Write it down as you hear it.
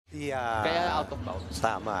Yeah. Kaya out of bounds.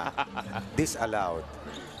 Tama. Disallowed.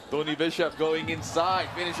 Tony Bishop going inside,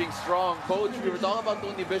 finishing strong. Coach, we were talking about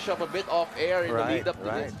Tony Bishop a bit off air in the lead up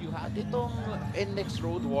to this. You had itong NX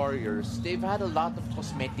Road Warriors. They've had a lot of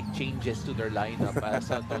cosmetic changes to their lineup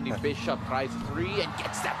as Tony Bishop tries 3 and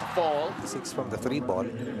gets that to fall. 6 from the 3 ball.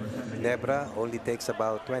 Ginebra only takes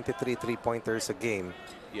about 23 3-pointers a game.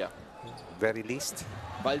 Yeah. Very least.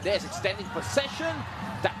 Valdez extending possession.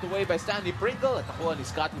 Tapped away by Stanley Pringle. At nakuha ni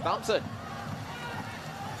Scotty Thompson.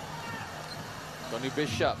 Tony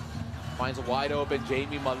Bishop finds a wide open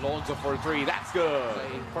Jamie Malonzo for 3. That's good.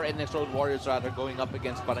 For NX Road Warriors, rather, going up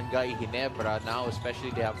against Barangay Ginebra. Now,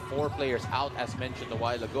 especially, they have 4 players out, as mentioned a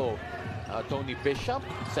while ago. Tony Bishop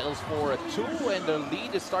settles for a 2, and the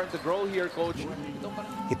lead is starting to grow here, Coach.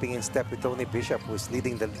 Keeping in step with Tony Bishop, who's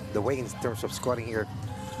leading the way in terms of scoring here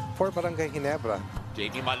for Barangay Ginebra.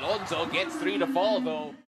 Jamie Malonzo gets 3 to fall, though.